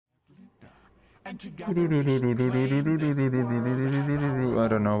And I together we shall claim this world as our own.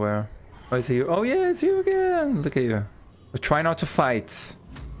 don't know where. Oh, it's you. Oh yeah, it's you again. Look at you. But try not to fight,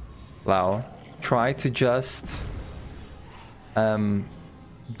 Lau. Try to just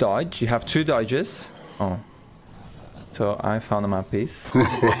dodge. You have 2 dodges. Oh. So I found a map piece.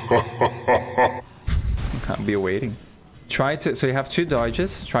 I'll be waiting. Try to, so you have 2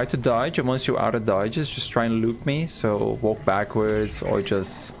 dodges. Try to dodge, and once you're out of dodges, just try and loop me. So walk backwards, or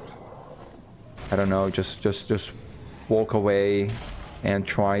just, I don't know, just walk away and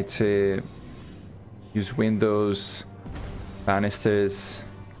try to use windows, banisters,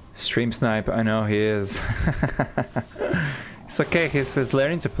 stream snipe. I know he is. It's okay, he's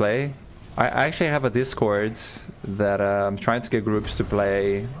learning to play. I actually have a Discord that I'm trying to get groups to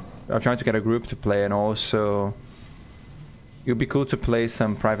play. I'm trying to get a group to play, and also it would be cool to play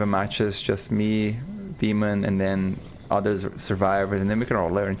some private matches, just me, Demon, and then others survivors, and then we can all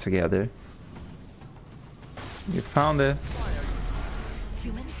learn together. You found it.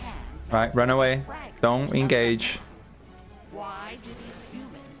 Human hands Right, run away. Don't engage. Why do these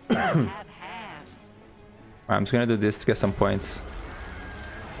humans still have hands? Right, I'm just gonna do this to get some points.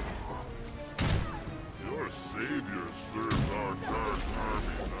 Your savior serves our dark army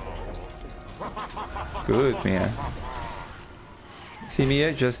now. Good, Mia. See,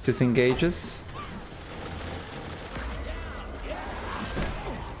 Mia just disengages.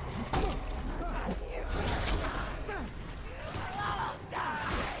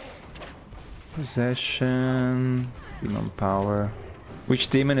 Possession, demon power. Which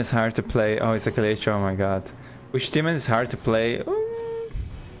demon is hard to play? Oh, it's a glitch. Oh my god. Which demon is hard to play?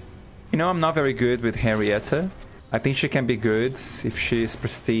 You know, I'm not very good with Henrietta. I think she can be good if she is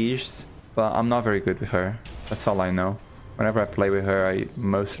prestiged, but I'm not very good with her. That's all I know. Whenever I play with her, I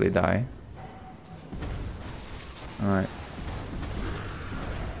mostly die. Alright.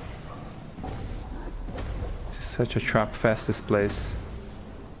 This is such a trap fest, this place.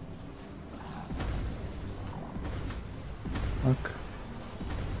 Look.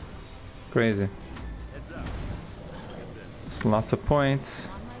 Crazy. It's lots of points.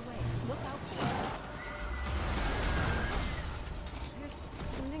 There's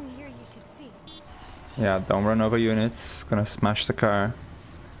something here you should see. Yeah, don't run over units. Gonna smash the car.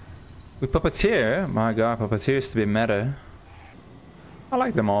 With Puppeteer, my god, Puppeteer used to be meta. I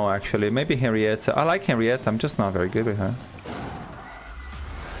like them all actually. Maybe Henrietta. I like Henrietta, I'm just not very good with her.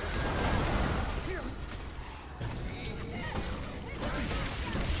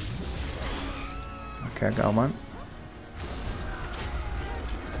 Okay, I got one.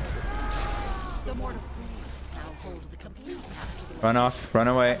 The mortal flames now hold the complete path to the Run off, run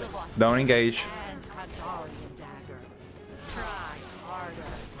away. Don't engage. and Hatarian dagger. Try harder.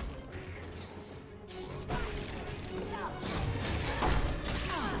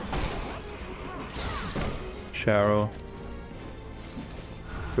 Cheryl.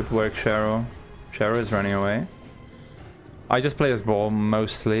 Good work, Cheryl. Cheryl is running away. I just play as Baal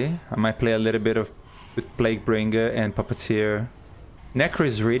mostly. I might play a little bit of with Plaguebringer and Puppeteer. Necro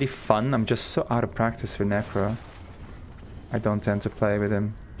is really fun. I'm just so out of practice with Necro. I don't tend to play with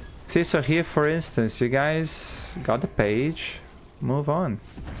him. See, so here for instance, you guys got the page. Move on.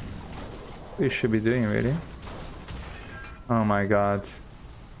 What you should be doing, really. Oh my god.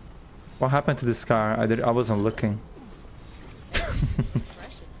 What happened to this car? I wasn't looking.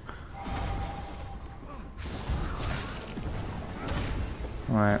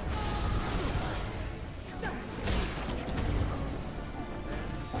 Alright.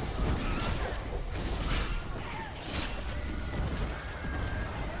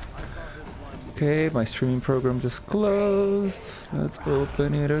 Okay, my streaming program just closed. Let's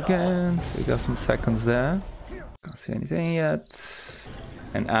open it again. We got some seconds there. Can't see anything yet.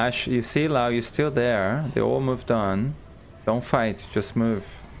 And Ash, you see, Lau, you're still there. They all moved on. Don't fight, just move.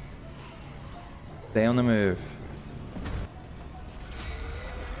 Stay on the move.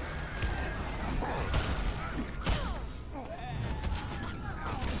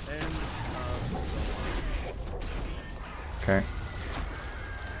 Okay.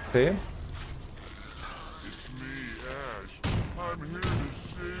 See? It's me, Ash. I'm here to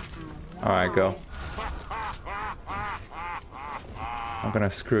save the world. Alright, go. I'm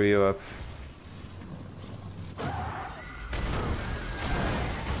gonna screw you up.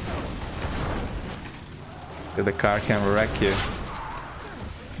 The car can wreck you.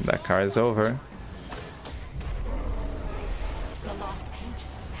 That car is over. The lost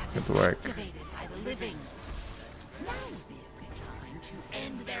pages have Good been work. activated by the living. Now would be a good time to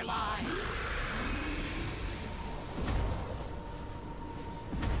end their lives.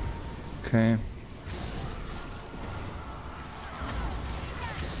 Okay.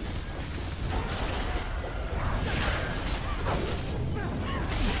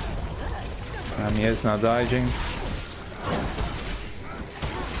 Mia's not dodging.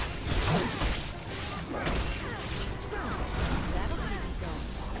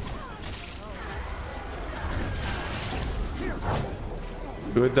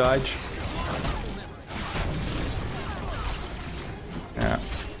 Good dodge. Yeah.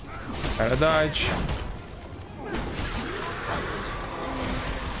 Gotta dodge.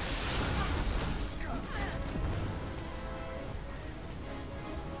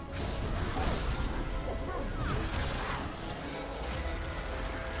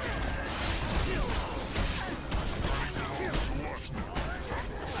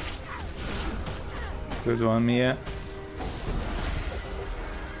 Good one, Mia.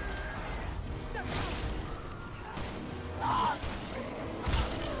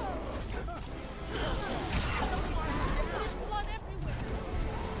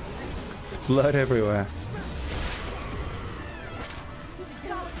 There's blood everywhere.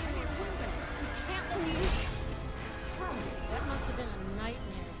 That must have been a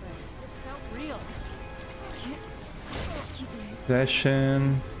nightmare, but it felt real.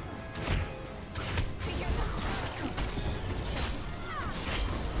 Possession.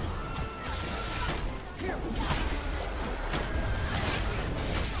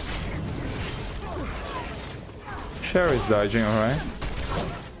 Sherry's dodging, alright.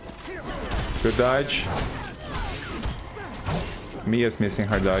 Good dodge. Mia's missing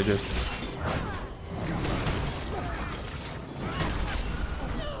her dodges.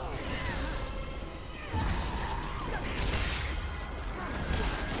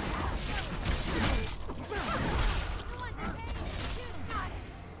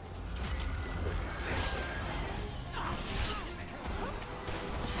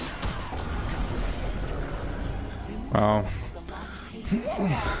 Wow.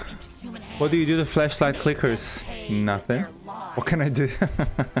 What do you do to flashlight clickers? Nothing. What can I do?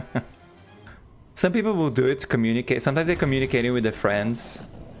 Some people will do it to communicate. Sometimes they're communicating with their friends.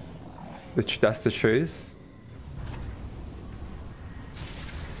 That's the truth.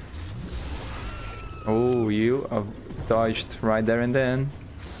 Oh, you have dodged right there and then.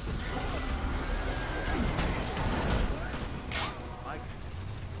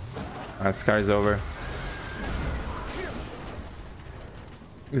 That scar's over.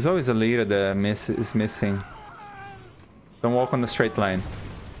 There's always a leader that is missing. Don't walk on the straight line.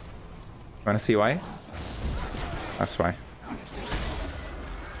 Wanna see why? That's why.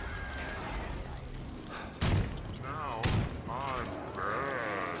 Now I'm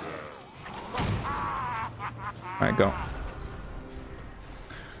bad. Alright, go.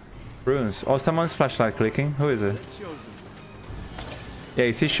 Bruns. Oh, someone's flashlight clicking. Who is it? Yeah,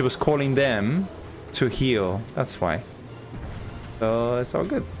 you see, she was calling them to heal. That's why. So it's all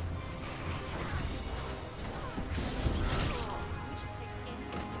good.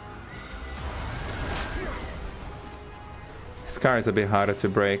 Scar is a bit harder to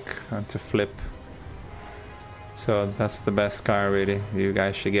break and to flip. So that's the best Scar really you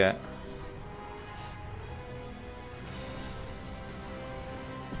guys should get.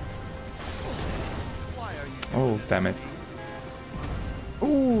 Oh, damn it.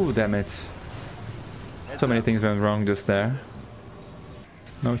 Oh, damn it. So many things went wrong just there.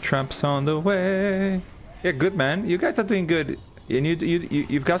 No traps on the way. Yeah, good man. You guys are doing good. And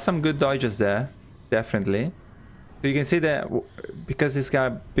you've got some good dodges there, definitely. You can see that because he's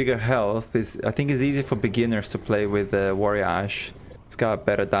got bigger health. I think it's easy for beginners to play with Warrior Ash. It's got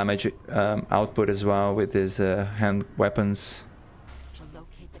better damage output as well with his hand weapons. To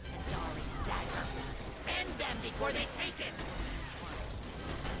locate the Kandari dagger. End them before they take it.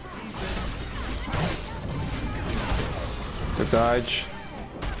 The dodge.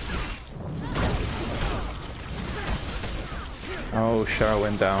 Oh, Char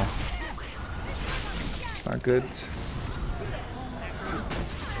went down. It's not good.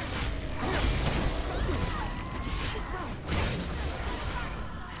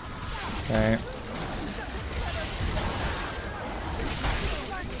 Okay.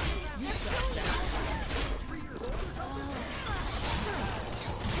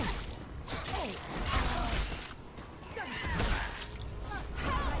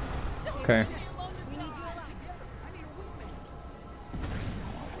 Okay.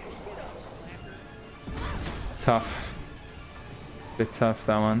 Tough. Bit tough,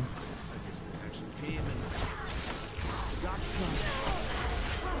 that one.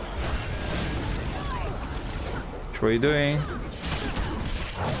 What are you doing?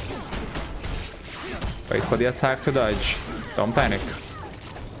 Wait for the attack to dodge. Don't panic.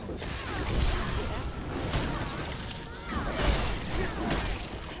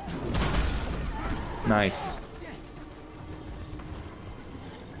 Nice.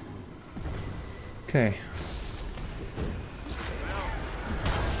 Okay.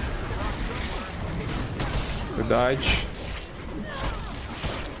 Good dodge.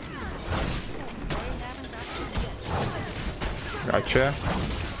 Gotcha.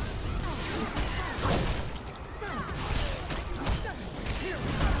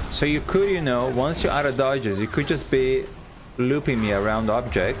 So you could, you know, once you're out of dodges, you could just be looping me around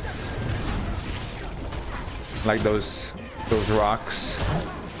objects. Like those rocks.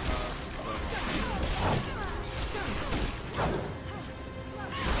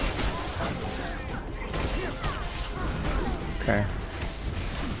 Okay.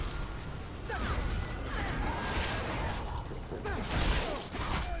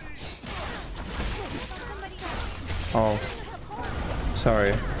 Oh,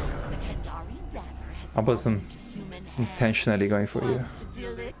 sorry. I wasn't intentionally going for you.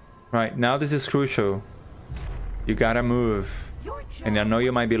 Right, now this is crucial. You gotta move. And I know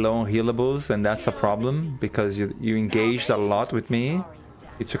you might be low on healables, and that's a problem because you engaged a lot with me.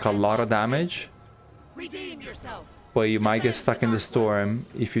 You took a lot of damage. But you might get stuck in the storm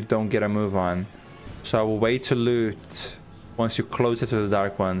if you don't get a move on. So I will wait to loot once you're closer to the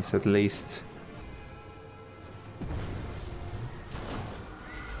Dark Ones, at least.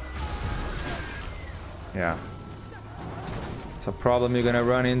 Yeah. It's a problem you're gonna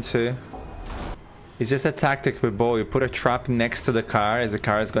run into. It's just a tactic with Baal. You put a trap next to the car. As the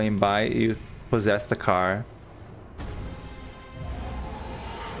car is going by, you possess the car.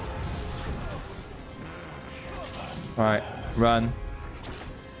 Alright, run.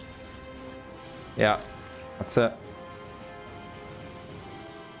 Yeah, that's it.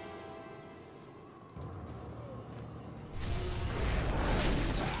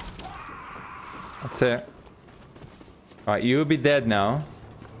 That's it. Alright, you'll be dead now.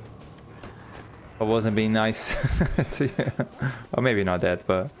 I wasn't being nice to you. Or maybe not dead,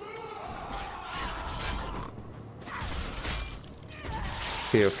 but...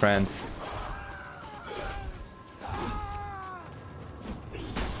 To your friends.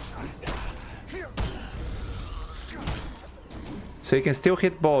 So you can still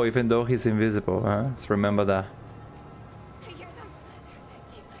hit Baal even though he's invisible, huh? Let's remember that.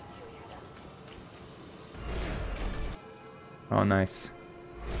 Oh, nice.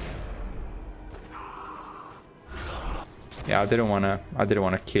 Yeah, I didn't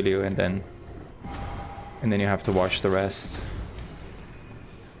wanna kill you and then you have to watch the rest.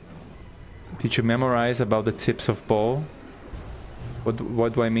 Did you memorize about the tips of Baal?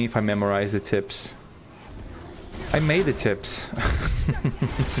 What do I mean if I memorize the tips? I made the tips.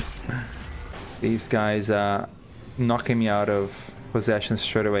 These guys are knocking me out of possession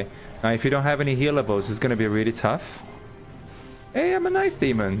straight away. Now, if you don't have any healables, it's gonna be really tough. Hey, I'm a nice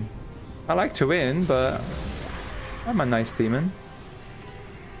demon. I like to win, but I'm a nice demon.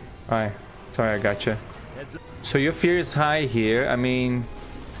 Alright, sorry, I gotcha. So your fear is high here. I mean,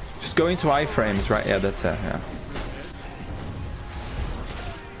 just go into iframes, right? Yeah, that's it. Yeah.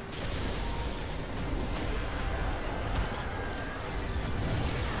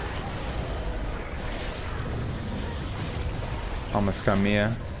 Almost got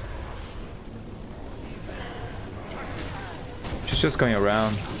Mia. She's just going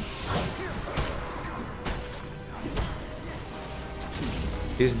around.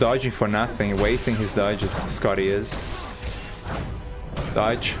 He's dodging for nothing, wasting his dodges. Scotty is.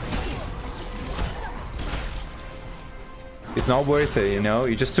 Dodge. It's not worth it, you know?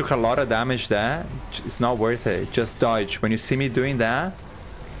 You just took a lot of damage there. It's not worth it. Just dodge. When you see me doing that,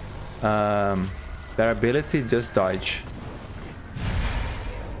 that ability, just dodge.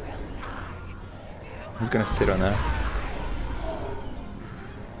 He's gonna sit on that.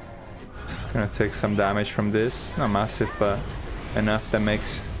 Just gonna take some damage from this. Not massive, but enough that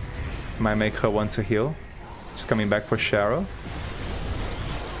might make her want to heal. Just coming back for Cheryl.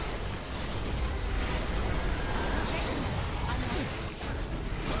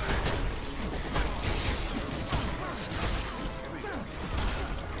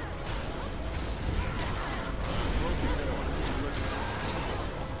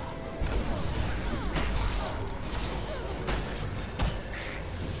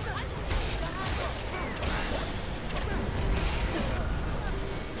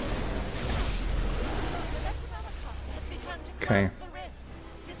 Okay.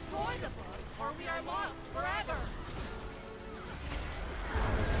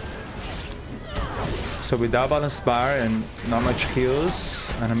 So without balance bar and not much heals,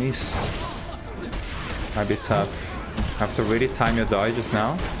 enemies might be tough. Have to really time your dodges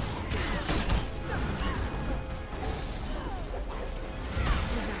now.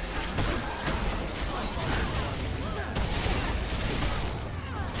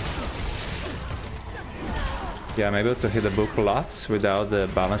 Yeah, I'm able to hit the book lots without the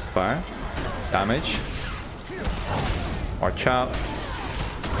balanced bar. Damage. Watch out.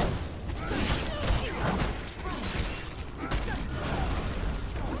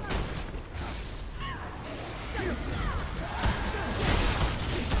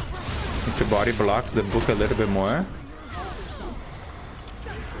 Need to body block the book a little bit more.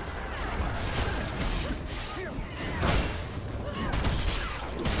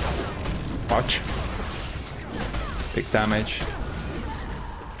 Watch. Big damage.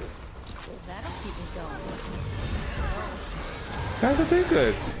 That'll keep me going. Guys are doing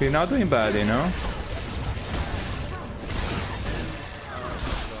good. You're not doing bad, you know?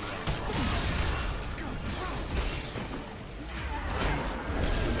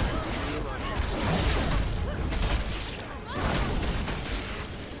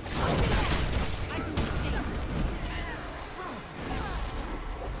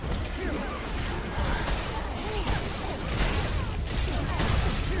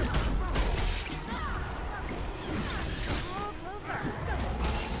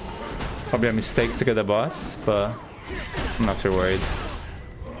 Probably a mistake to get the boss, but I'm not too worried.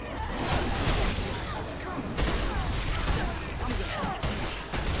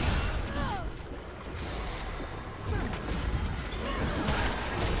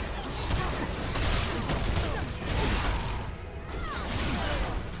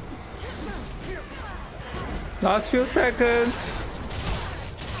 Last few seconds.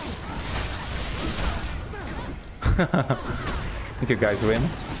 I think you guys win.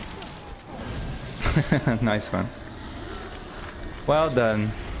 Nice one. Well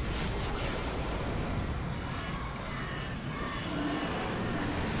done.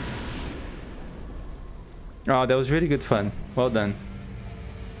 Oh, that was really good fun. Well done.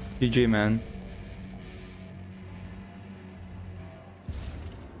 GG, man.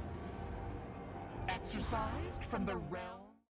 Exercised from the realm